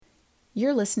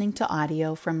You're listening to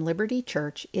audio from Liberty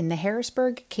Church in the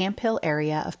Harrisburg Camp Hill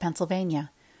area of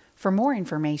Pennsylvania. For more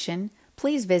information,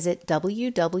 please visit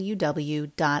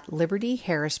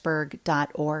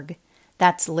www.libertyharrisburg.org.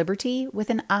 That's Liberty with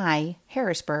an I,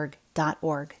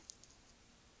 Harrisburg.org.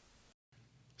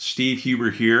 Steve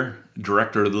Huber here,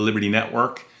 Director of the Liberty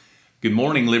Network. Good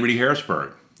morning, Liberty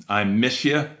Harrisburg. I miss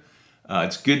you.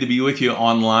 It's good to be with you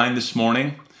online this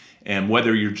morning. And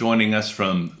whether you're joining us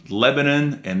from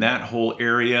Lebanon and that whole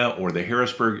area or the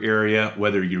Harrisburg area,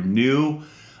 whether you're new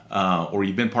or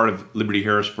you've been part of Liberty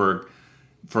Harrisburg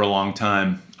for a long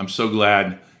time, I'm so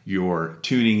glad you're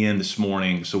tuning in this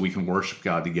morning so we can worship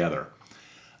God together.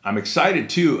 I'm excited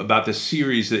too about the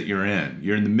series that you're in.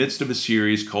 You're in the midst of a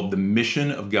series called The Mission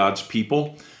of God's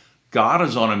People. God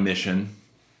is on a mission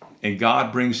and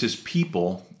God brings his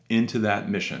people into that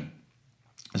mission.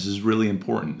 This is really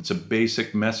important. It's a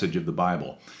basic message of the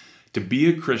Bible. To be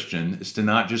a Christian is to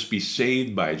not just be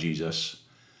saved by Jesus,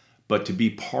 but to be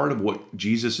part of what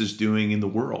Jesus is doing in the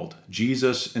world.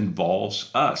 Jesus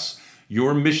involves us.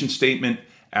 Your mission statement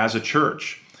as a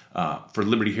church for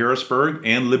Liberty Harrisburg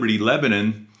and Liberty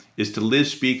Lebanon is to live,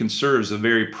 speak, and serve as the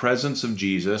very presence of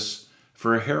Jesus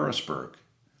for Harrisburg.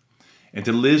 And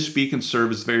to live, speak, and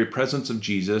serve as the very presence of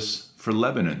Jesus for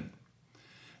Lebanon.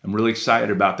 I'm really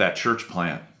excited about that church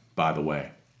plant, by the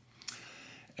way.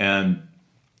 And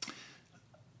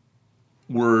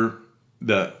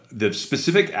the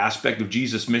specific aspect of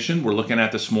Jesus' mission we're looking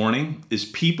at this morning is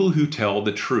people who tell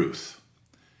the truth.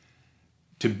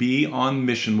 To be on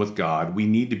mission with God, we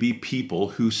need to be people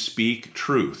who speak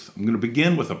truth. I'm going to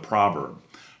begin with a proverb.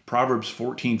 Proverbs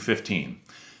 14:15.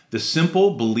 The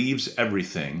simple believes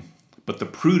everything, but the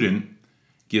prudent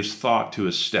gives thought to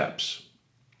his steps.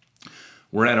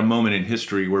 We're at a moment in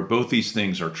history where both these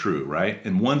things are true, right?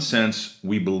 In one sense,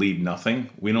 we believe nothing.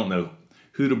 We don't know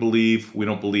who to believe. We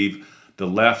don't believe the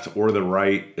left or the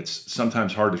right. It's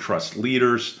sometimes hard to trust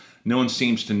leaders. No one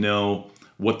seems to know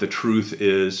what the truth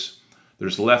is.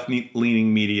 There's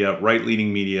left-leaning media,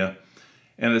 right-leaning media.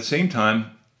 And at the same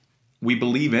time, we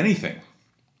believe anything.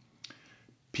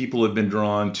 People have been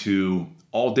drawn to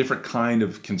all different kind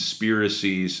of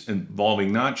conspiracies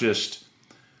involving not just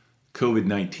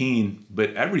COVID-19,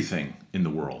 but everything in the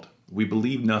world. We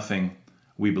believe nothing,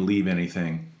 we believe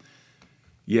anything.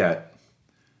 Yet,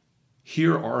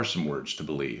 here are some words to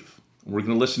believe. We're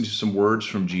going to listen to some words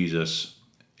from Jesus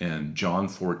in John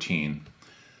 14.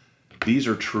 These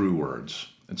are true words.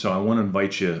 And so I want to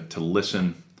invite you to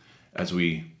listen as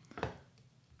we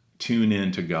tune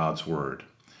into God's word.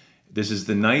 This is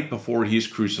the night before he's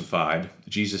crucified.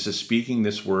 Jesus is speaking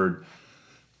this word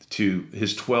to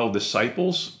his 12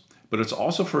 disciples, but it's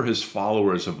also for his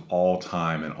followers of all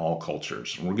time and all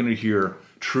cultures. And we're going to hear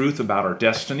truth about our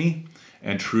destiny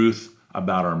and truth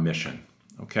about our mission,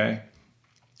 okay?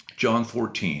 John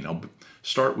 14, I'll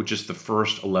start with just the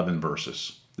first 11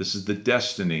 verses. This is the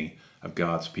destiny of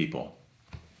God's people.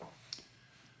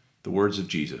 The words of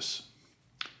Jesus.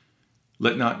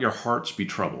 Let not your hearts be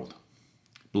troubled.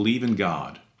 Believe in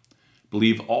God.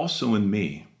 Believe also in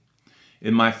me.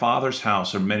 In my Father's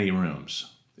house are many rooms.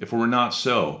 If it were not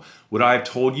so, would I have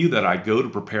told you that I go to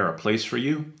prepare a place for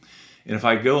you? And if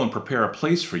I go and prepare a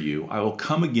place for you, I will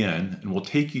come again and will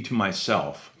take you to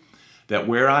myself, that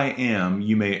where I am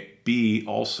you may be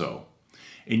also.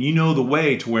 And you know the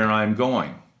way to where I am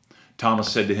going.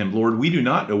 Thomas said to him, Lord, we do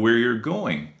not know where you're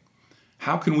going.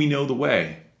 How can we know the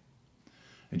way?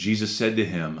 And Jesus said to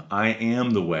him, I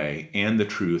am the way and the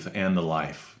truth and the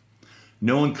life.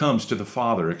 No one comes to the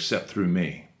Father except through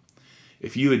me.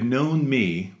 If you had known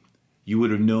me, you would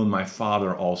have known my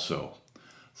Father also.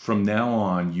 From now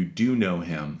on, you do know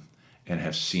him and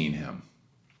have seen him.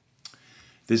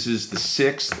 This is the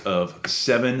sixth of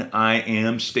 7 I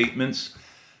am statements.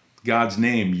 God's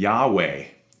name, Yahweh,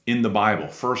 in the Bible,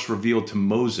 first revealed to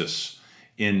Moses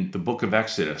in the book of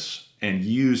Exodus and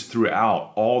used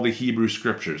throughout all the Hebrew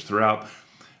scriptures, throughout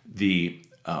the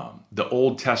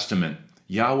Old Testament.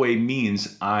 Yahweh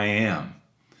means I am.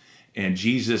 And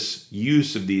Jesus'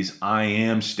 use of these I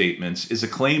am statements is a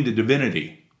claim to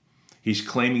divinity. He's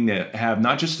claiming to have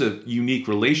not just a unique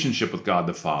relationship with God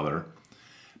the Father,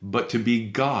 but to be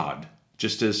God,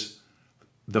 just as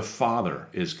the Father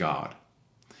is God.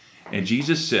 And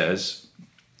Jesus says,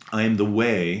 I am the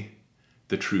way,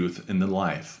 the truth, and the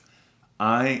life.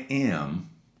 I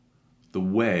am the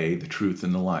way, the truth,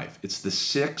 and the life. It's the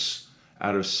 6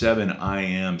 out of 7 I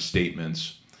am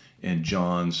statements in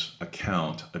John's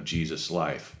account of Jesus'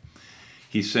 life.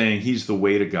 He's saying he's the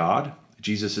way to God.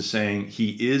 Jesus is saying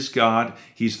he is God.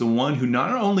 He's the one who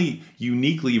not only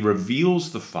uniquely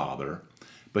reveals the Father,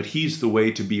 but he's the way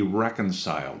to be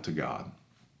reconciled to God.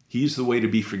 He's the way to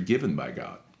be forgiven by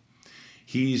God.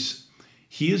 He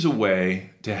is a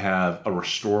way to have a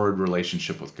restored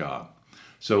relationship with God.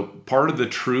 So part of the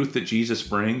truth that Jesus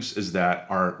brings is that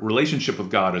our relationship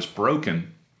with God is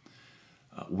broken.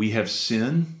 We have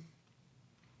sin.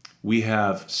 We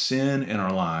have sin in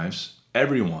our lives.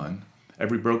 Everyone,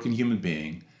 every broken human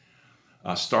being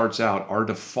starts out, our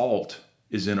default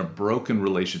is in a broken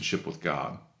relationship with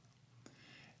God.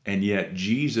 And yet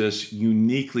Jesus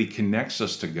uniquely connects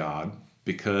us to God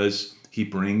because he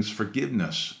brings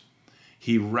forgiveness.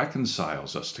 He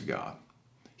reconciles us to God.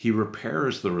 He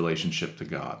repairs the relationship to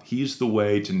God. He's the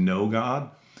way to know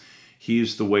God.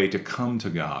 He's the way to come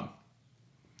to God.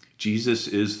 Jesus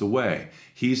is the way.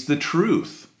 He's the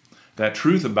truth. That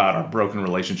truth about our broken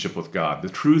relationship with God. The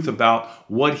truth about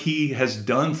what he has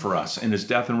done for us in his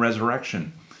death and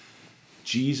resurrection.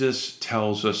 Jesus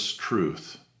tells us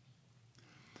truth.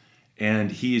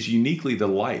 And he is uniquely the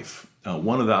life.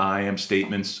 One of the I am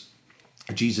statements,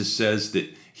 Jesus says that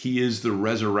he is the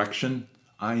resurrection.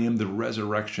 I am the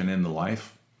resurrection and the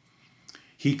life.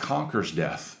 He conquers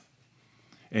death.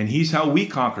 And he's how we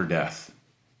conquer death.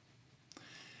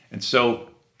 And so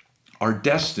our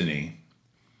destiny,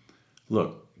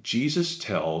 look, Jesus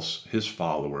tells his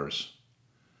followers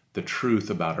the truth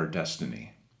about our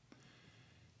destiny.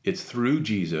 It's through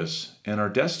Jesus, and our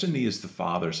destiny is the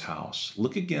Father's house.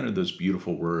 Look again at those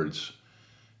beautiful words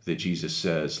that Jesus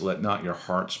says, let not your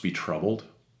hearts be troubled.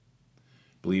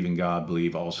 Believe in God,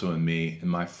 believe also in me. In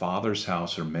my Father's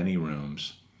house are many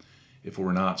rooms. If it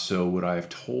were not so, would I have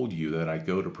told you that I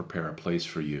go to prepare a place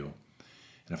for you?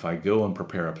 And if I go and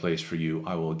prepare a place for you,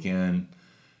 I will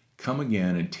come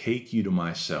again and take you to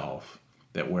myself,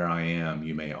 that where I am,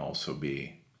 you may also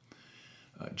be.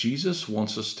 Jesus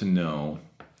wants us to know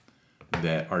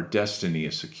that our destiny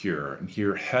is secure. And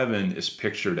here, heaven is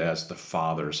pictured as the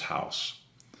Father's house.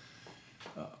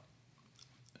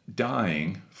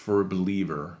 Dying for a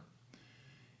believer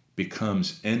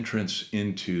becomes entrance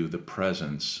into the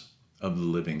presence of the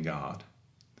living God.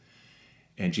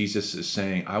 And Jesus is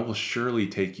saying, I will surely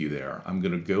take you there. I'm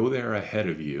going to go there ahead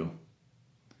of you.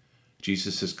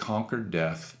 Jesus has conquered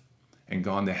death and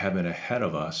gone to heaven ahead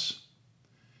of us.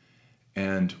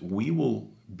 And we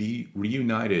will be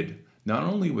reunited not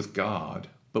only with God,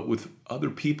 but with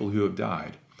other people who have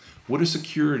died. What a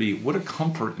security, what a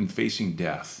comfort in facing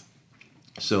death.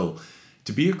 So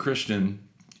to be a Christian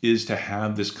is to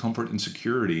have this comfort and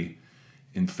security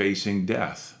in facing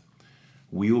death.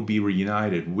 We will be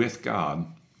reunited with God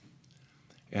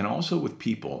and also with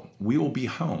people. We will be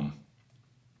home.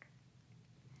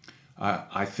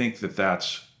 I think that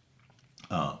that's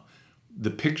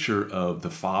the picture of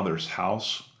the Father's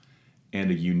house and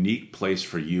a unique place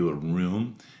for you, a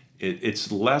room.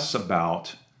 It's less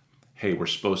about, hey, we're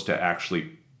supposed to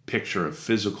actually picture a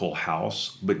physical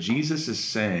house, but Jesus is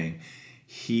saying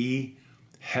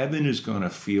heaven is going to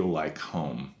feel like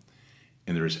home,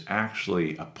 and there's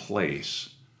actually a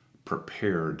place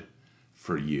prepared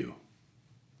for you.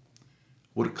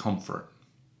 What a comfort.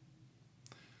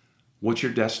 What's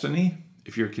your destiny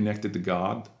if you're connected to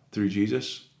God through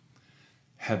Jesus?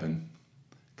 Heaven,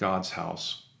 God's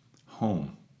house,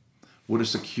 home. What a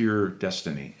secure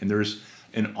destiny. And there's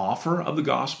an offer of the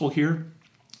gospel here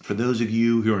for those of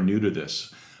you who are new to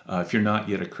this. If you're not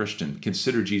yet a Christian,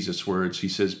 consider Jesus' words. He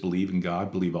says, believe in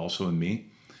God, believe also in me.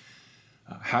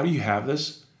 How do you have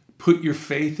this? Put your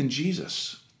faith in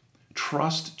Jesus.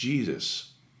 Trust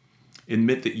Jesus.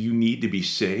 Admit that you need to be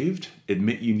saved.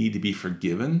 Admit you need to be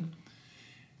forgiven.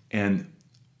 And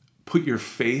put your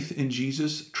faith in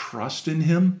Jesus. Trust in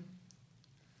him.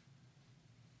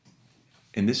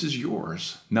 And this is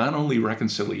yours. Not only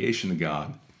reconciliation to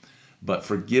God, but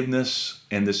forgiveness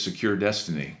and this secure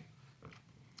destiny.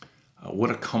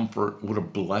 What a comfort, what a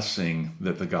blessing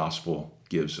that the gospel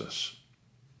gives us.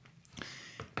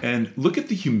 And look at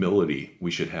the humility we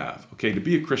should have. Okay, to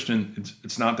be a Christian,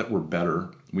 it's not that we're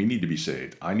better. We need to be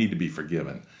saved. I need to be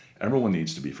forgiven. Everyone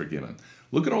needs to be forgiven.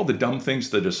 Look at all the dumb things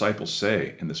the disciples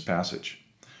say in this passage.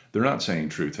 They're not saying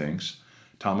true things.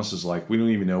 Thomas is like, we don't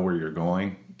even know where you're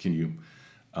going. Can you?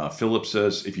 Philip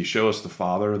says, if you show us the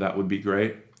Father, that would be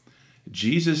great.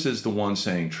 Jesus is the one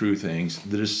saying true things.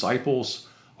 The disciples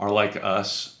are like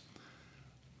us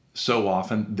so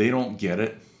often. They don't get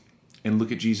it. And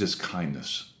look at Jesus'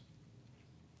 kindness.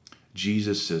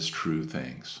 Jesus says true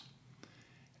things.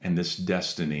 And this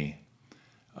destiny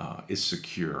is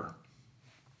secure.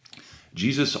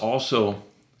 Jesus also,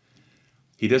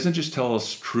 he doesn't just tell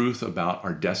us truth about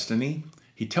our destiny.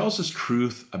 He tells us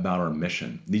truth about our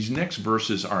mission. These next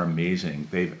verses are amazing.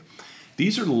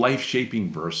 These are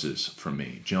life-shaping verses for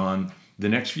me. John, the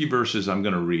next few verses I'm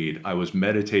going to read, I was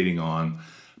meditating on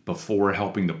before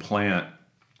helping to plant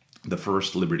the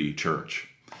first Liberty Church.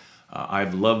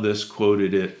 I've loved this,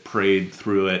 quoted it, prayed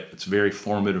through it. It's very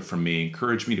formative for me.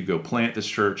 Encouraged me to go plant this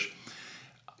church.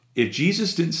 If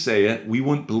Jesus didn't say it, we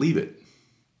wouldn't believe it.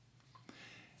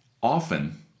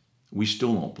 Often, we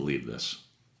still don't believe this.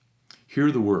 Here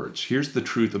are the words. Here's the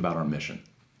truth about our mission.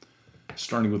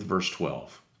 Starting with verse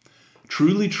 12.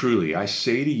 Truly, truly, I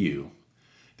say to you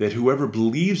that whoever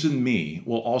believes in me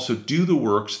will also do the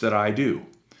works that I do.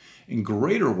 And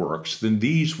greater works than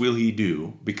these will he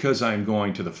do, because I am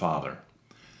going to the Father.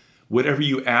 Whatever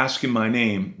you ask in my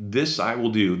name, this I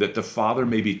will do, that the Father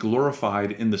may be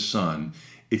glorified in the Son.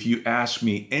 If you ask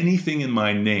me anything in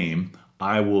my name,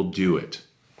 I will do it.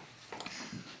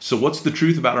 So what's the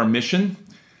truth about our mission?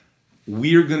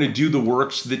 We are going to do the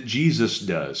works that Jesus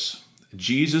does.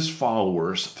 Jesus'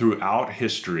 followers throughout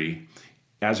history,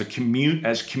 as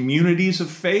communities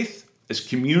of faith, as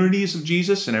communities of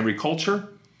Jesus in every culture,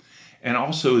 and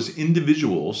also as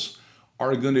individuals,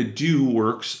 are going to do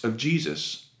works of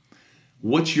Jesus.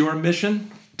 What's your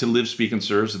mission? To live, speak, and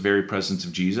serve the very presence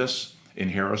of Jesus in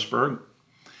Harrisburg.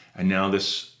 And now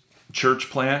this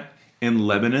church plant in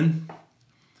Lebanon.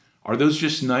 Are those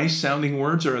just nice sounding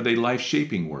words, or are they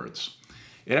life-shaping words?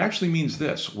 It actually means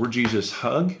this: where Jesus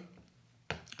hug,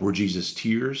 where Jesus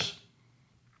tears,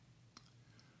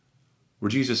 where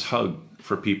Jesus hug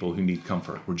for people who need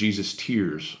comfort, where Jesus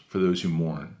tears for those who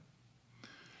mourn,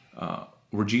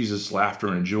 where Jesus laughter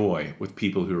and joy with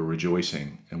people who are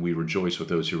rejoicing, and we rejoice with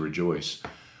those who rejoice.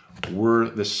 We're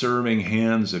the serving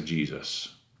hands of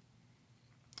Jesus.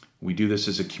 We do this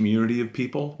as a community of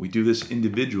people. We do this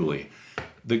individually.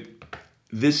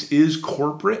 This is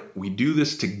corporate. We do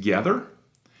this together.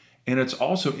 And it's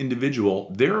also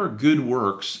individual. There are good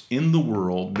works in the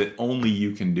world that only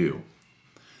you can do.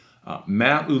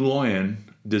 Matt Uloyan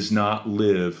does not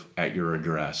live at your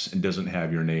address and doesn't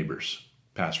have your neighbors.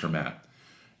 Pastor Matt,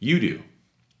 you do.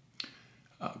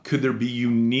 Could there be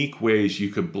unique ways you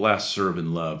could bless, serve,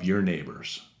 and love your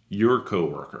neighbors, your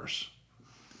coworkers?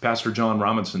 Pastor John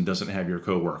Robinson doesn't have your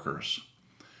coworkers,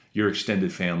 your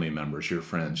extended family members, your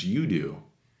friends. You do.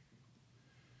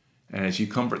 And as you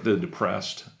comfort the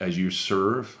depressed, as you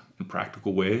serve in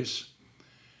practical ways,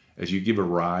 as you give a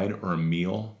ride or a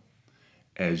meal,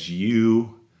 as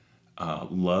you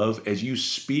love, as you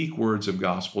speak words of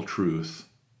gospel truth,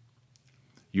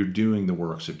 you're doing the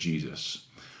works of Jesus.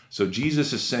 So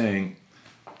Jesus is saying,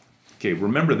 okay,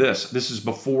 remember this. This is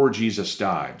before Jesus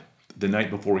died, the night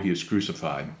before he was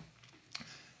crucified.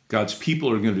 God's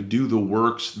people are going to do the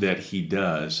works that he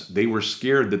does. They were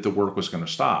scared that the work was going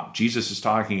to stop. Jesus is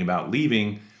talking about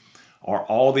leaving. Are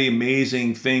all the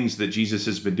amazing things that Jesus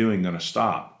has been doing going to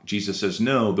stop? Jesus says,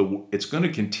 no, it's going to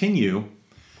continue.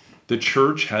 The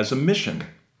church has a mission.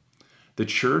 The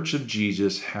church of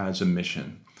Jesus has a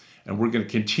mission. And we're going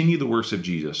to continue the works of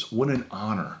Jesus. What an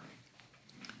honor.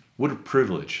 What a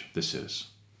privilege this is.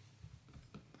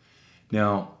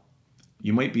 Now,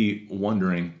 you might be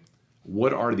wondering,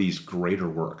 what are these greater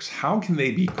works? How can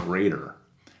they be greater?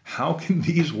 How can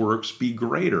these works be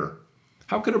greater?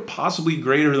 How could it possibly be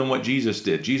greater than what Jesus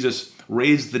did? Jesus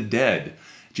raised the dead.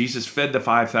 Jesus fed the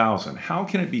 5,000. How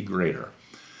can it be greater?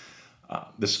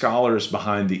 The scholars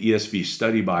behind the ESV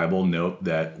Study Bible note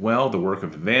that, well, the work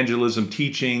of evangelism,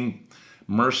 teaching,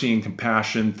 mercy and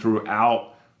compassion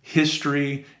throughout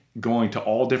history, going to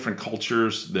all different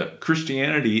cultures, that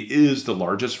Christianity is the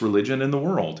largest religion in the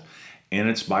world. And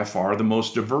it's by far the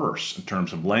most diverse in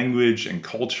terms of language and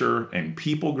culture and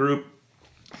people group.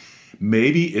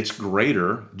 Maybe it's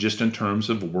greater just in terms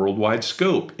of worldwide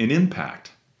scope and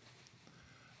impact.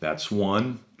 That's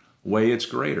one way it's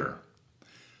greater.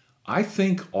 I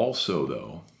think also,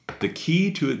 though, the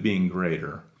key to it being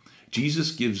greater,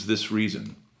 Jesus gives this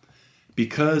reason: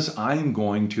 because I am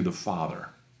going to the Father.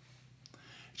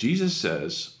 Jesus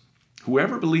says,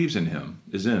 whoever believes in him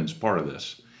is part of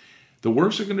this. The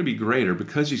works are going to be greater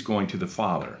because he's going to the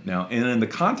Father. Now, and in the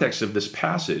context of this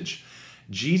passage,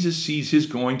 Jesus sees his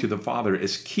going to the Father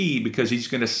as key because he's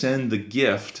going to send the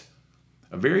gift,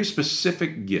 a very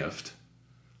specific gift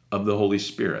of the Holy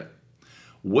Spirit.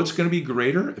 What's going to be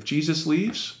greater if Jesus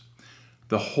leaves?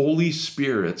 The Holy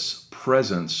Spirit's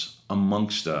presence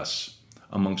amongst us,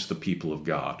 amongst the people of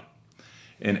God.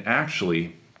 And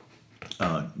actually,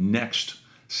 next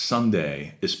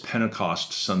Sunday is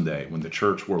Pentecost Sunday, when the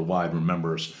church worldwide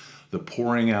remembers the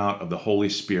pouring out of the Holy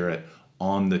Spirit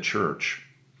on the church.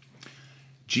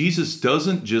 Jesus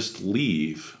doesn't just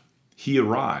leave, he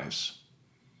arrives.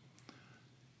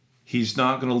 He's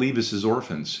not going to leave us as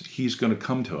orphans. He's going to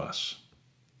come to us.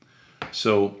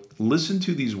 So listen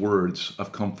to these words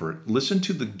of comfort. Listen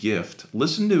to the gift.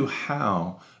 Listen to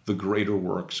how the greater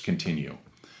works continue.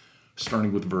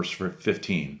 Starting with verse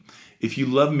 15. If you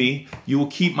love me, you will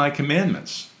keep my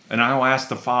commandments, and I will ask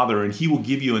the Father, and he will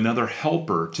give you another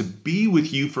helper to be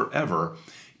with you forever,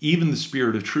 even the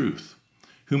Spirit of truth,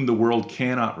 whom the world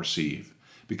cannot receive,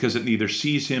 because it neither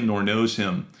sees him nor knows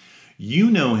him.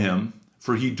 You know him,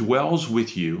 for he dwells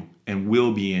with you and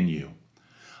will be in you.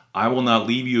 I will not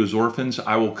leave you as orphans,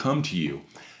 I will come to you.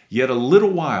 Yet a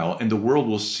little while, and the world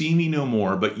will see me no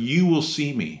more, but you will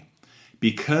see me.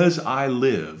 Because I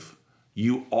live,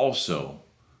 you also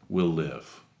will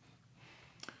live.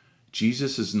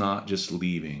 Jesus is not just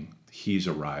leaving, he's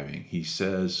arriving. He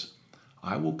says,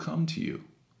 I will come to you.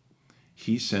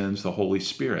 He sends the Holy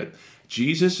Spirit.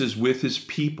 Jesus is with his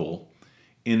people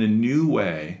in a new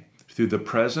way through the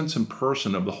presence and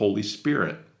person of the Holy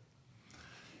Spirit.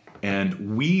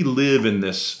 And we live in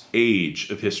this age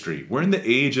of history. We're in the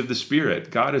age of the Spirit.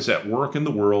 God is at work in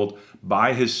the world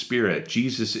by his Spirit.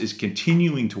 Jesus is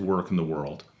continuing to work in the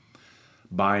world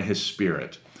by his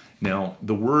Spirit. Now,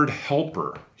 the word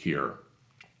helper here,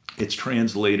 it's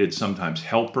translated sometimes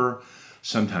helper,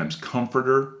 sometimes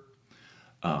comforter,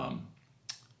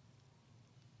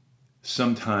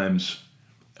 sometimes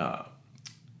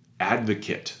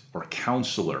advocate or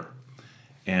counselor.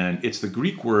 And it's the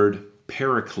Greek word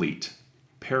paraclete,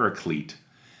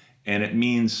 and it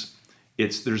means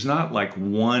there's not like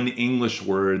one English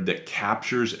word that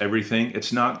captures everything.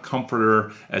 It's not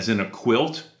comforter as in a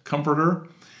quilt comforter.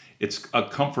 It's a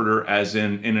comforter as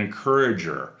in an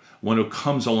encourager, one who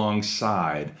comes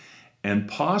alongside, and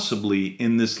possibly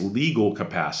in this legal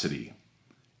capacity,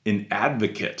 an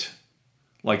advocate,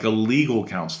 like a legal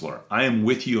counselor. I am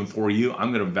with you and for you.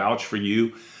 I'm going to vouch for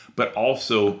you, but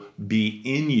also be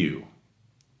in you.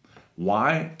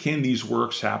 Why can these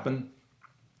works happen?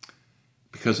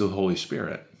 Because of the Holy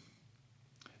Spirit.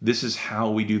 This is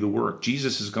how we do the work.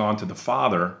 Jesus has gone to the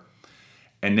Father,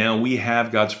 and now we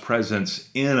have God's presence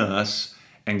in us,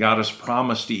 and God has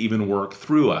promised to even work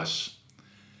through us.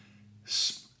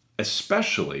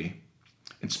 Especially,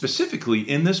 and specifically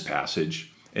in this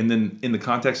passage, and then in the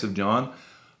context of John,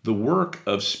 the work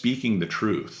of speaking the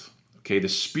truth. Okay, the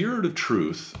Spirit of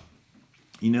truth,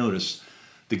 you notice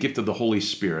the gift of the Holy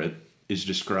Spirit is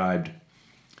described,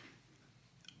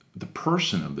 the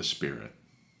person of the Spirit.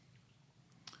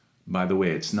 By the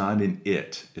way, it's not an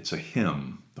it, it's a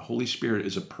him. The Holy Spirit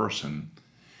is a person,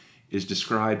 is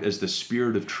described as the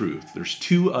Spirit of truth. There's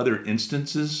two other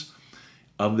instances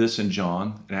of this in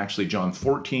John, and actually John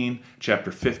 14,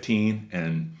 chapter 15,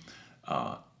 and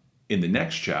in the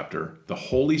next chapter, the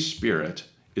Holy Spirit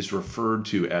is referred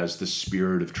to as the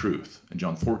Spirit of truth in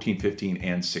John 14, 15,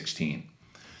 and 16.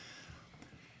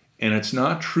 And it's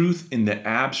not truth in the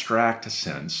abstract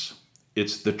sense.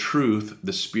 It's the truth.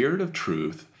 The Spirit of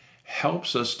truth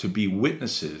helps us to be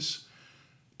witnesses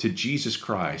to Jesus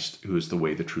Christ, who is the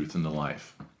way, the truth, and the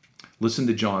life. Listen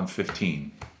to John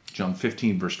 15. John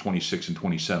 15, verse 26 and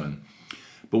 27.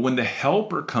 But when the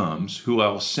Helper comes, who I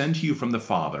will send to you from the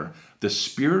Father, the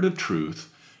Spirit of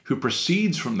truth, who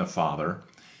proceeds from the Father,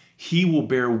 he will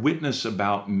bear witness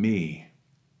about me.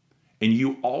 And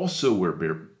you also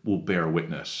will bear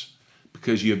witness,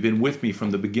 because you have been with me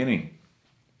from the beginning.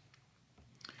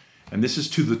 And this is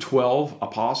to the 12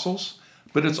 apostles,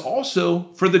 but it's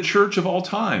also for the church of all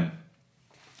time.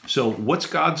 So what's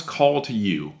God's call to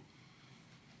you,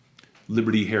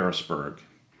 Liberty Harrisburg,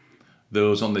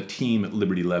 those on the team at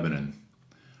Liberty Lebanon?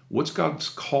 What's God's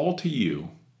call to you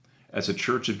as a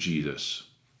church of Jesus?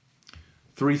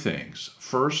 Three things.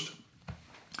 First,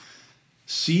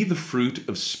 see the fruit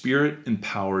of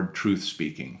Spirit-empowered truth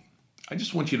speaking. I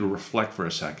just want you to reflect for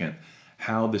a second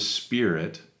how the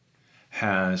Spirit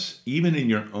has, even in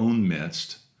your own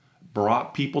midst,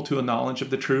 brought people to a knowledge of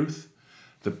the truth,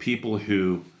 the people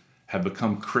who have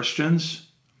become Christians,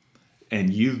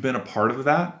 and you've been a part of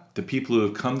that, the people who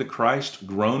have come to Christ,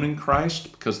 grown in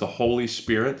Christ, because the Holy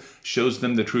Spirit shows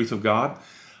them the truth of God.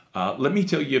 Let me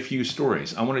tell you a few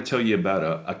stories. I want to tell you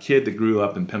about a kid that grew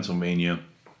up in Pennsylvania.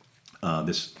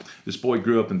 This boy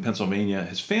grew up in Pennsylvania.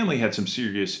 His family had some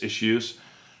serious issues.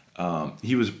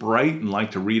 He was bright and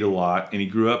liked to read a lot, and he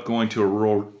grew up going to a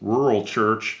rural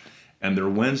church, and their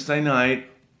Wednesday night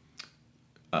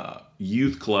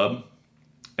youth club,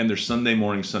 and their Sunday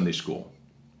morning Sunday school.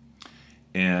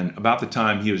 And about the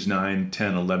time he was 9,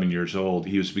 10, 11 years old,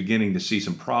 he was beginning to see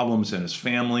some problems in his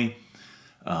family.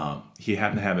 He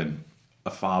happened to have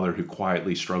a father who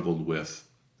quietly struggled with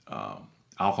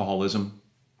alcoholism.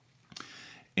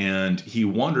 And he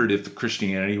wondered if the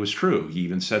Christianity was true. He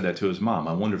even said that to his mom.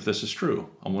 I wonder if this is true.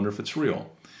 I wonder if it's real.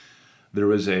 There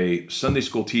was a Sunday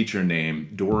school teacher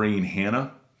named Doreen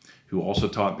Hanna, who also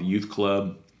taught the youth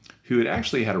club, who had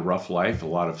actually had a rough life, a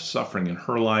lot of suffering in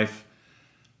her life,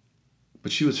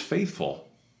 but she was faithful.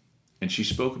 And she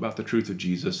spoke about the truth of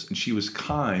Jesus, and she was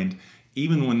kind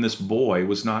even when this boy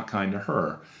was not kind to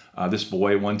her. This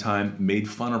boy one time made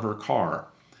fun of her car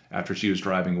after she was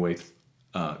driving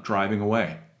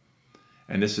away.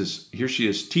 And here she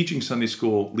is teaching Sunday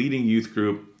school, leading youth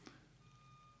group.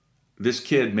 This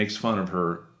kid makes fun of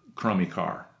her crummy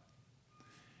car.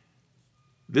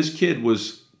 This kid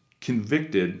was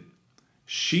convicted.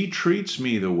 She treats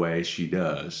me the way she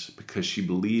does because she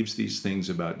believes these things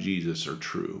about Jesus are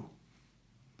true.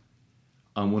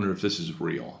 I wonder if this is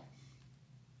real.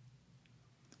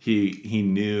 He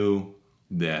knew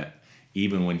that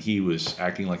even when he was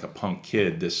acting like a punk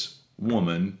kid, this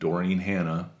woman, Doreen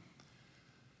Hanna,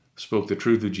 spoke the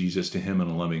truth of Jesus to him in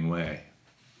a loving way.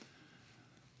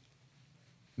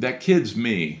 That kid's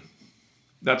me.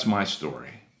 That's my story.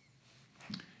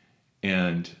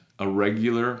 And a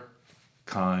regular,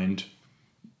 kind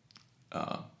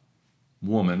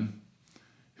woman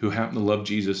who happened to love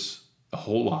Jesus a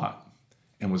whole lot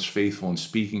and was faithful in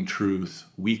speaking truth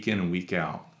week in and week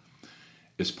out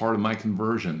is part of my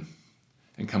conversion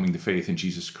and coming to faith in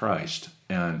Jesus Christ.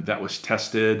 And that was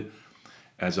tested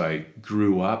as I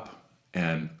grew up.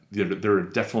 And there are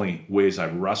definitely ways I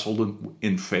wrestled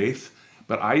in faith,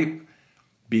 but I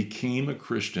became a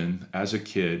Christian as a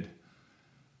kid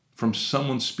from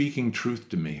someone speaking truth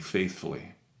to me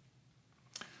faithfully.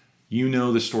 You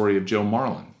know the story of Joe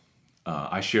Marlin.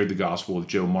 I shared the gospel with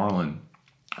Joe Marlin,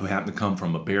 who happened to come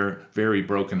from a very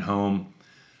broken home,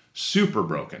 super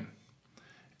broken.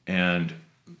 And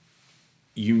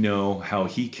you know how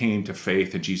he came to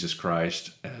faith in Jesus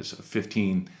Christ as a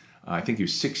 15, I think he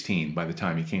was 16 by the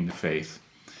time he came to faith.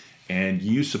 And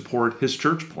you support his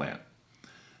church plant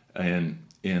in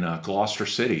Gloucester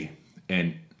City.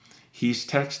 And he's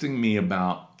texting me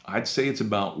about, I'd say it's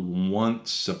about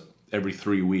once every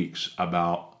 3 weeks,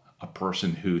 about a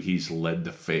person who he's led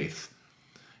to faith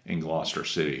in Gloucester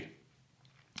City.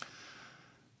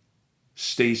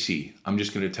 Stacy, I'm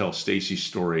just going to tell Stacy's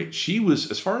story. She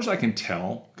was, as far as I can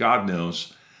tell, God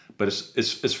knows, but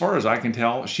as far as I can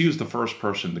tell, she was the first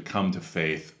person to come to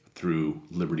faith through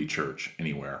Liberty Church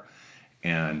anywhere.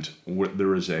 And there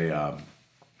was this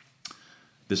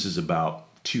is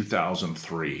about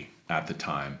 2003 at the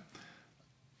time.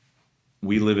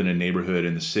 We live in a neighborhood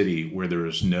in the city where there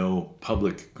is no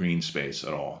public green space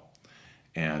at all.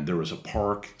 And there was a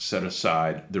park set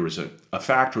aside. There was a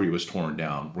factory was torn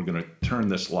down. We're going to turn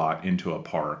this lot into a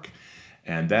park.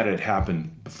 And that had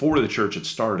happened before the church had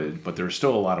started, but there's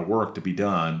still a lot of work to be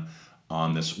done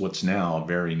on this, what's now a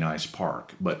very nice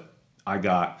park. But I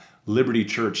got Liberty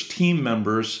Church team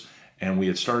members, and we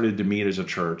had started to meet as a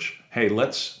church. Hey,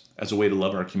 let's, as a way to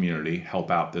love our community,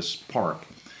 help out this park.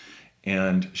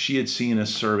 And she had seen us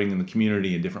serving in the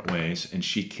community in different ways, and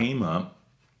she came up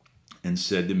and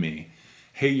said to me,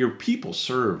 hey, your people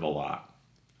serve a lot.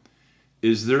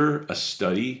 Is there a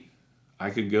study I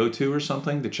could go to or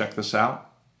something to check this out?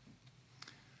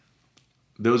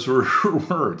 Those were her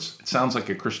words. It sounds like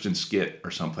a Christian skit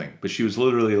or something, but she was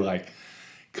literally like,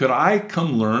 could I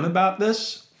come learn about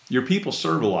this? Your people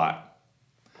serve a lot.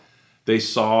 They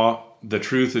saw the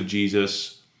truth of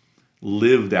Jesus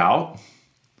lived out,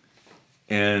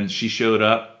 and she showed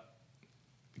up,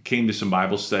 came to some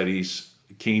Bible studies,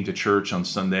 came to church on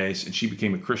Sundays, and she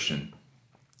became a Christian.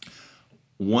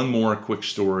 One more quick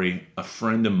story. A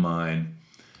friend of mine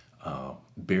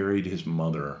buried his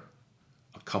mother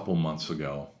a couple months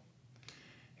ago,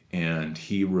 and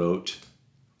he wrote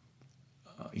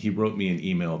me an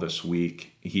email this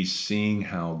week. He's seeing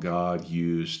how God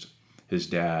used his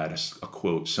dad, a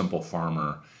quote, simple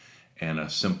farmer, and a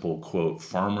simple quote,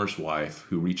 farmer's wife,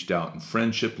 who reached out in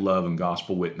friendship, love, and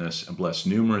gospel witness and blessed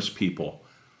numerous people.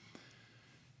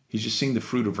 He's just seeing the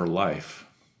fruit of her life,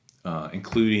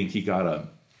 including he got a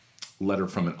letter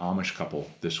from an Amish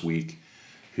couple this week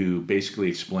who basically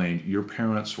explained, your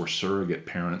parents were surrogate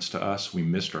parents to us. We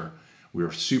missed her. We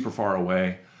were super far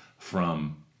away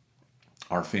from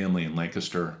our family in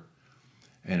Lancaster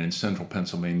and in central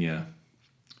Pennsylvania.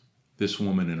 This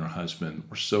woman and her husband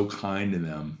were so kind to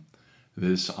them.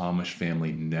 This Amish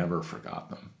family never forgot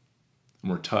them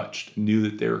and were touched, knew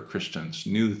that they were Christians,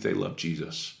 knew that they loved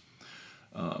Jesus.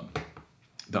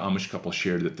 The Amish couple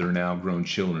shared that their now grown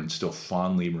children still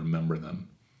fondly remember them.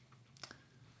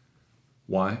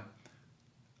 Why?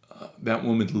 That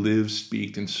woman lived,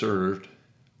 speaked, and served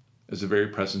as the very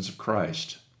presence of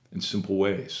Christ in simple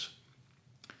ways.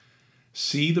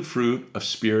 See the fruit of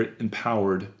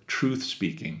Spirit-empowered truth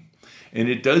speaking. And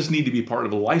it does need to be part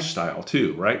of a lifestyle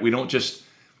too, right? We don't just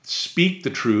speak the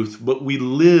truth, but we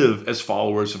live as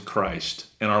followers of Christ.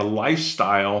 And our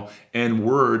lifestyle and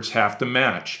words have to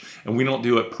match. And we don't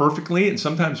do it perfectly. And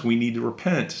sometimes we need to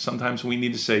repent. Sometimes we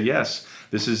need to say, yes,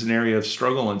 this is an area of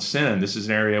struggle and sin. This is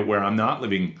an area where I'm not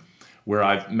living, where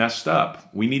I've messed up.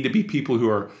 We need to be people who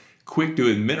are quick to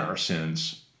admit our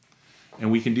sins.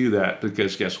 And we can do that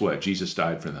because guess what? Jesus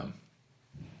died for them.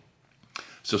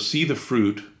 So see the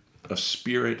fruit of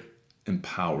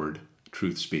Spirit-empowered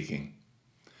truth speaking.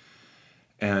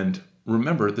 And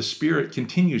remember, the Spirit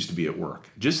continues to be at work.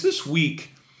 Just this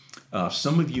week,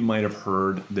 some of you might have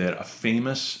heard that a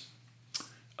famous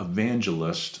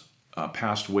evangelist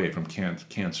passed away from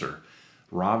cancer.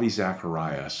 Ravi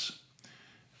Zacharias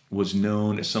was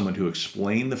known as someone who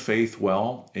explained the faith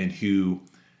well and who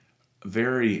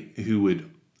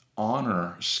would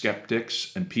honor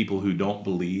skeptics and people who don't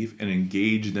believe and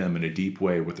engage them in a deep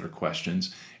way with their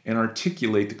questions and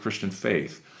articulate the Christian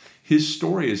faith. His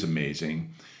story is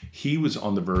amazing. He was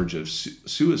on the verge of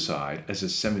suicide as a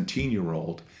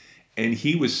 17-year-old, and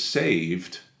he was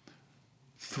saved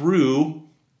through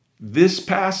this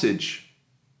passage,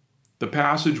 the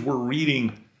passage we're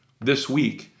reading this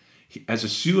week. As a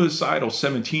suicidal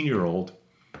 17-year-old,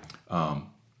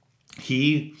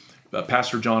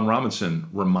 Pastor John Robinson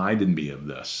reminded me of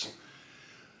this.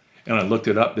 And I looked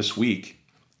it up this week.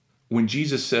 When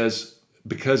Jesus says,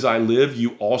 "Because I live,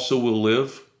 you also will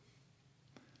live,"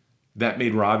 that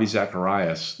made Ravi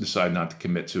Zacharias decide not to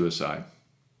commit suicide.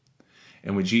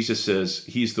 And when Jesus says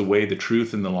he's the way, the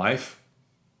truth, and the life,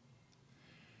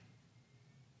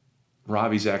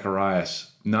 Ravi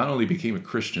Zacharias not only became a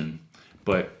Christian,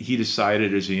 but he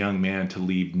decided as a young man to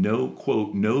leave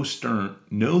no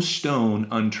stone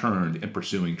unturned in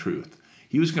pursuing truth.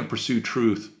 He was going to pursue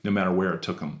truth no matter where it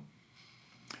took him.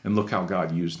 And look how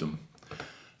God used him.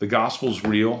 The gospel's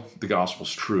real. The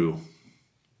gospel's true.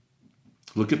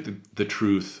 Look at the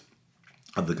truth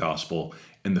of the gospel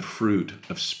and the fruit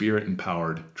of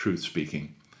Spirit-empowered truth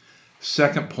speaking.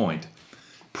 Second point,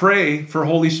 pray for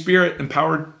Holy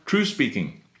Spirit-empowered truth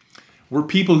speaking. We're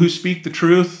people who speak the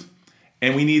truth,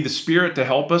 and we need the Spirit to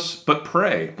help us, but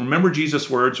pray. Remember Jesus'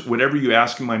 words, "Whatever you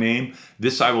ask in my name,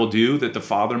 this I will do, that the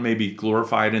Father may be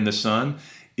glorified in the Son.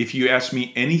 If you ask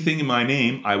me anything in my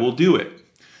name, I will do it."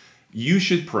 You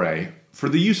should pray for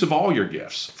the use of all your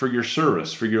gifts, for your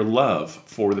service, for your love,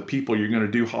 for the people you're going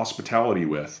to do hospitality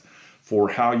with, for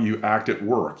how you act at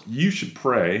work. You should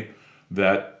pray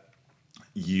that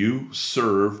you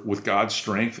serve with God's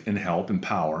strength and help and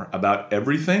power about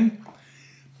everything.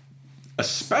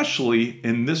 Especially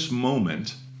in this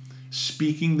moment,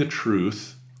 speaking the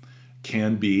truth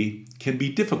can be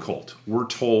difficult. We're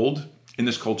told in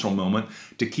this cultural moment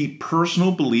to keep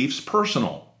personal beliefs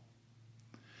personal.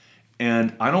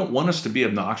 And I don't want us to be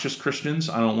obnoxious Christians.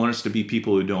 I don't want us to be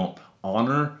people who don't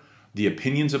honor the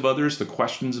opinions of others, the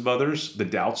questions of others, the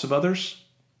doubts of others.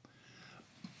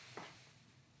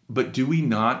 But do we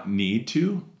not need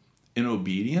to, in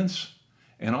obedience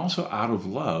and also out of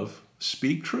love,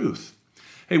 speak truth?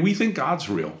 Hey, we think God's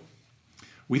real.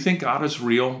 We think God is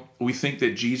real. We think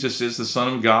that Jesus is the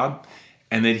Son of God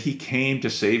and that he came to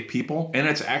save people. And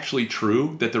it's actually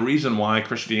true that the reason why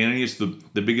Christianity is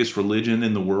the biggest religion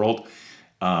in the world,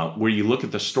 where you look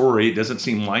at the story, it doesn't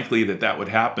seem likely that that would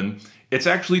happen. It's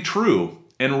actually true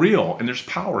and real, and there's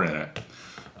power in it.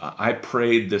 I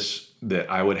prayed that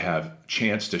I would have a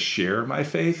chance to share my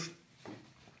faith,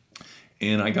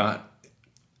 and I got,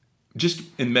 just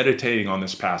in meditating on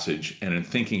this passage and in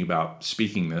thinking about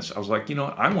speaking this, I was like,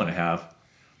 I want to have a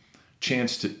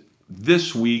chance to,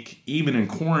 this week, even in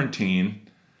quarantine,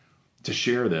 to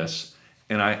share this.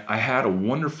 And I had a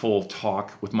wonderful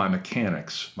talk with my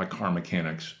car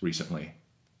mechanics recently.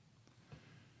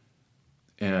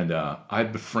 And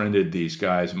I've befriended these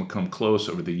guys and become close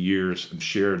over the years and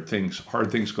shared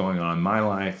hard things going on in my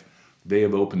life. They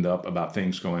have opened up about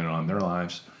things going on in their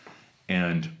lives.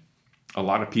 And a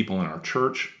lot of people in our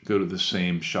church go to the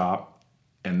same shop,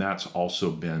 and that's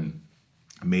also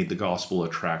made the gospel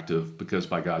attractive because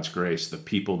by God's grace, the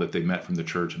people that they met from the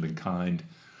church have been kind.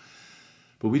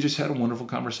 But we just had a wonderful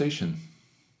conversation.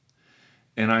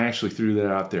 And I actually threw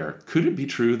that out there. Could it be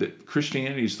true that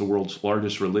Christianity is the world's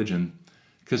largest religion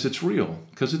because it's real,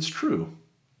 because it's true?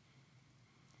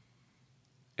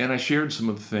 And I shared some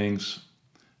of the things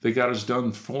that God has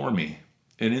done for me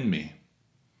and in me.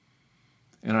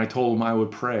 And I told them I would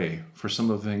pray for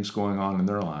some of the things going on in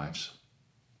their lives.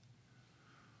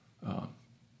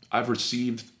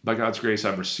 By God's grace,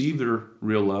 I've received their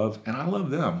real love, and I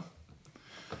love them.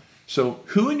 So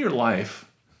who in your life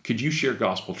could you share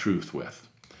gospel truth with?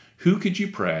 Who could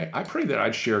you pray? I pray that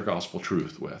I'd share gospel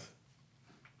truth with.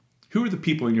 Who are the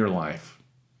people in your life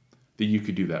that you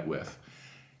could do that with.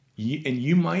 And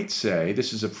you might say,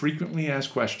 this is a frequently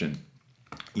asked question,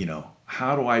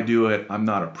 how do I do it? I'm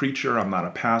not a preacher. I'm not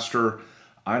a pastor.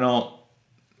 I'm not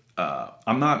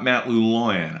Matt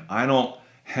Luloyan.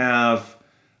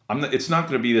 It's not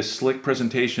going to be this slick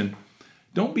presentation.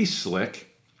 Don't be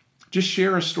slick. Just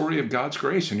share a story of God's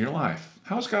grace in your life.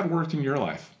 How's God worked in your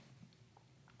life?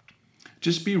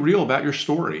 Just be real about your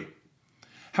story.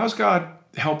 How's God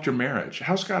helped your marriage?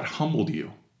 How's God humbled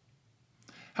you?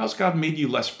 How's God made you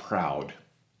less proud?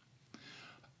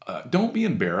 Don't be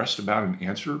embarrassed about an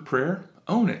answered prayer.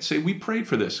 Own it. Say, we prayed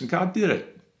for this and God did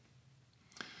it.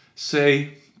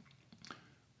 Say,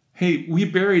 hey, we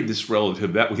buried this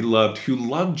relative that we loved who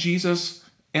loved Jesus,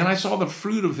 and I saw the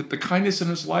fruit of it, the kindness in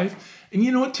his life. And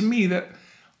you know what, to me, that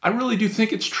I really do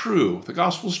think it's true. The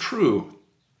gospel's true.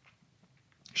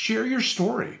 Share your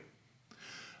story.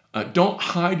 Don't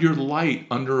hide your light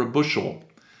under a bushel.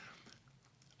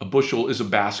 A bushel is a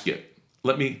basket.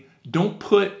 Let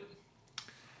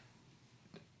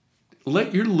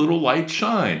your little light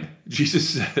shine. Jesus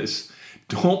says,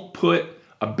 don't put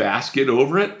a basket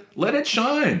over it. Let it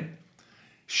shine.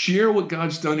 Share what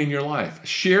God's done in your life.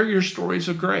 Share your stories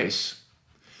of grace.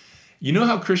 You know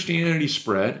how Christianity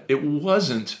spread?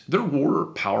 There were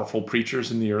powerful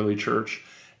preachers in the early church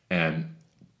and,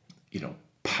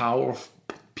 powerful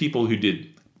people who did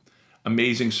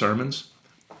amazing sermons.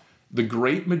 The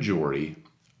great majority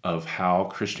of how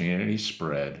Christianity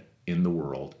spread in the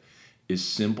world is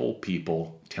simple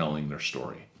people telling their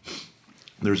story.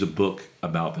 There's a book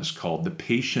about this called The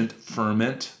Patient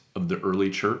Ferment of the Early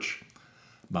Church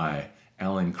by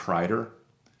Alan Kreider.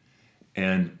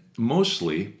 And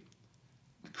mostly,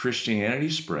 Christianity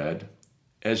spread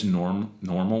as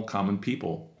normal, common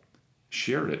people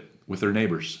shared it with their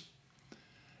neighbors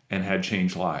and had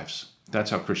changed lives.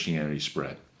 That's how Christianity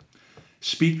spread.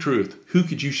 Speak truth. Who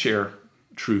could you share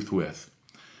truth with?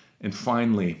 And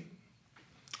finally,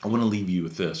 I want to leave you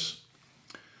with this.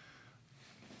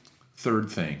 Third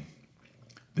thing,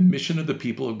 the mission of the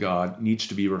people of God needs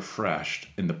to be refreshed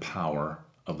in the power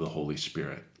of the Holy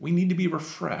Spirit. We need to be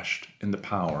refreshed in the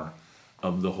power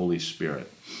of the Holy Spirit.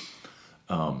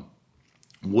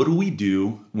 What do we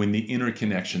do when the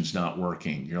interconnection's not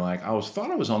working? You're like,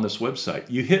 thought I was on this website.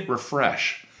 You hit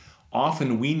refresh.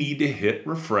 Often we need to hit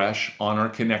refresh on our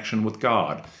connection with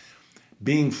God.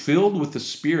 Being filled with the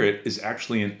Spirit is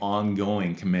actually an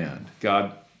ongoing command.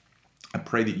 God, I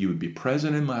pray that you would be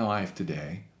present in my life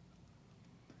today.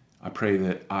 I pray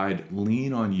that I'd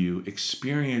lean on you,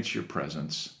 experience your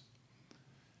presence,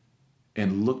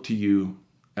 and look to you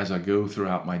as I go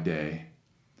throughout my day.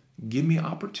 Give me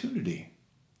opportunity.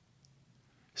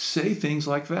 Say things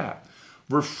like that.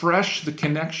 Refresh the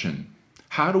connection.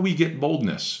 How do we get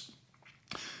boldness?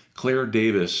 Claire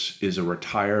Davis is a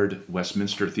retired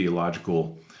Westminster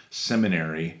Theological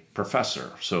Seminary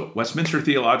professor. So Westminster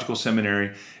Theological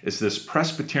Seminary is this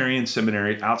Presbyterian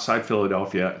seminary outside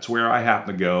Philadelphia. It's where I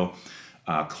happen to go.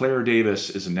 Claire Davis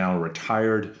is now a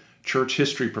retired church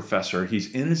history professor.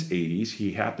 He's in his 80s.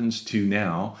 He happens to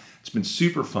now, it's been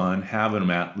super fun having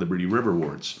him at Liberty River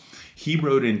Wards. He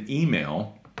wrote an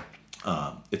email.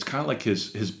 It's kind of like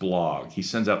his blog. He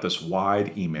sends out this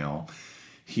wide email.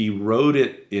 He wrote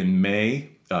it in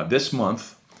May, this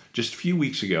month, just a few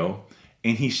weeks ago,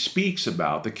 and he speaks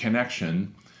about the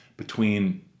connection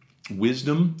between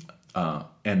wisdom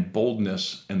and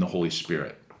boldness and the Holy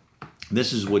Spirit.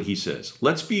 This is what he says.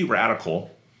 Let's be radical.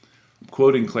 I'm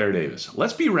quoting Claire Davis.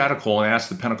 Let's be radical and ask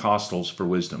the Pentecostals for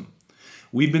wisdom.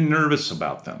 We've been nervous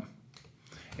about them.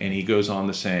 And he goes on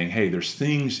to saying, hey, there's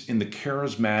things in the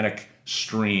charismatic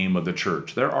stream of the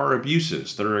church. There are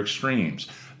abuses. There are extremes.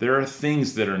 There are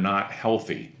things that are not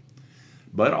healthy.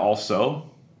 But also,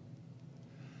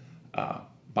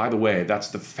 by the way, that's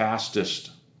the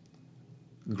fastest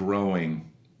growing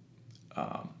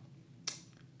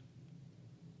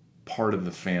part of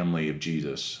the family of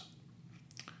Jesus.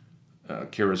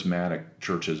 Charismatic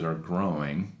churches are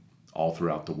growing all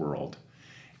throughout the world.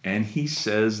 And he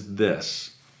says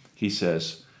this. He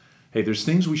says, hey, there's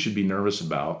things we should be nervous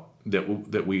about,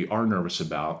 that we are nervous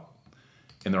about,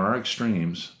 and there are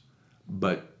extremes,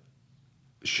 but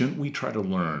shouldn't we try to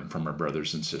learn from our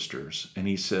brothers and sisters? And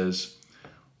he says,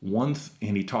 and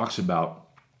he talks about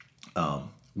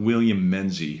William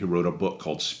Menzies, who wrote a book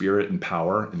called Spirit and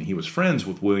Power, and he was friends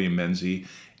with William Menzies,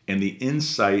 and the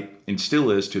insight, and still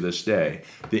is to this day,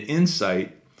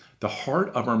 the heart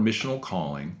of our missional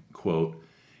calling, quote,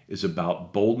 is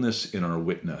about boldness in our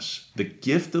witness. The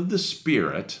gift of the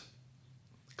Spirit,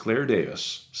 Claire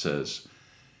Davis says,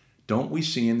 don't we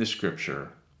see in the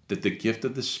scripture that the gift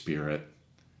of the Spirit,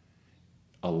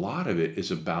 a lot of it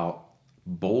is about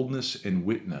boldness and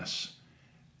witness,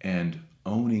 and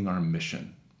owning our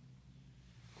mission.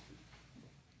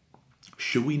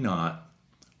 Should we not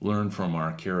learn from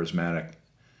our charismatic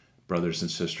brothers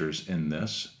and sisters in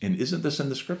this? And isn't this in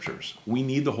the scriptures? We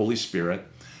need the Holy Spirit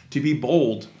to be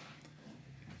bold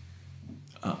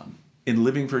in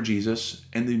living for Jesus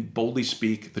and to boldly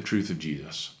speak the truth of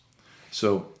Jesus.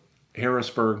 So,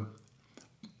 Harrisburg,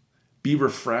 be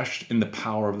refreshed in the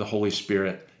power of the Holy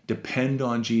Spirit. Depend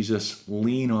on Jesus.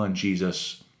 Lean on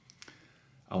Jesus.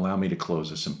 Allow me to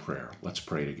close this in prayer. Let's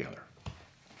pray together.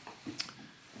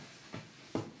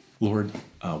 Lord,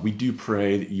 we do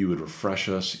pray that you would refresh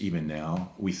us even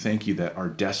now. We thank you that our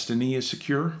destiny is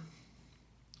secure.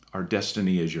 Our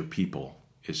destiny as your people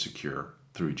is secure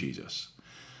through Jesus.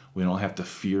 We don't have to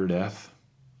fear death.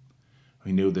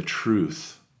 We know the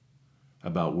truth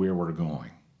about where we're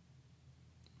going.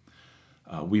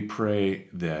 We pray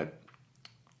that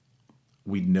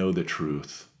we know the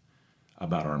truth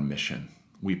about our mission.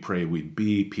 We pray we'd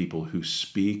be people who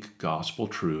speak gospel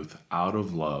truth out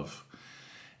of love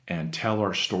and tell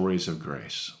our stories of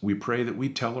grace. We pray that we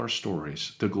tell our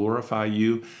stories to glorify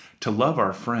you, to love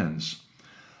our friends.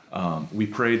 We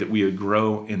pray that we would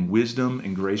grow in wisdom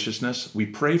and graciousness. We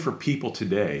pray for people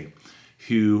today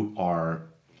who are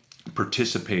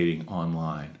participating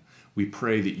online. We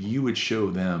pray that you would show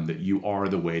them that you are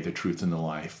the way, the truth, and the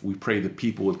life. We pray that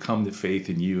people would come to faith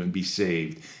in you and be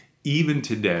saved even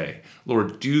today.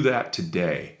 Lord, do that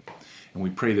today. And we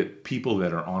pray that people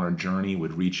that are on a journey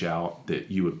would reach out, that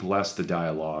you would bless the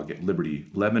dialogue at Liberty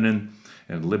Lebanon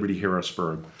and Liberty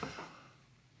Harrisburg.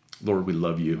 Lord, we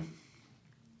love you.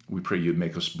 We pray you'd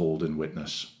make us bold in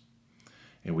witness.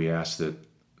 And we ask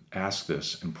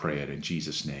this and pray it in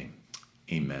Jesus' name.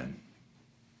 Amen.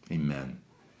 Amen.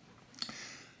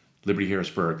 Liberty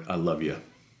Harrisburg, I love you.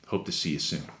 Hope to see you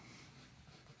soon.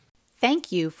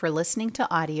 Thank you for listening to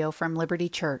audio from Liberty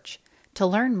Church. To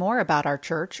learn more about our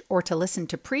church or to listen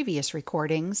to previous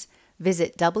recordings,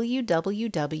 visit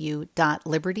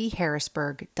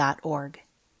www.libertyharrisburg.org.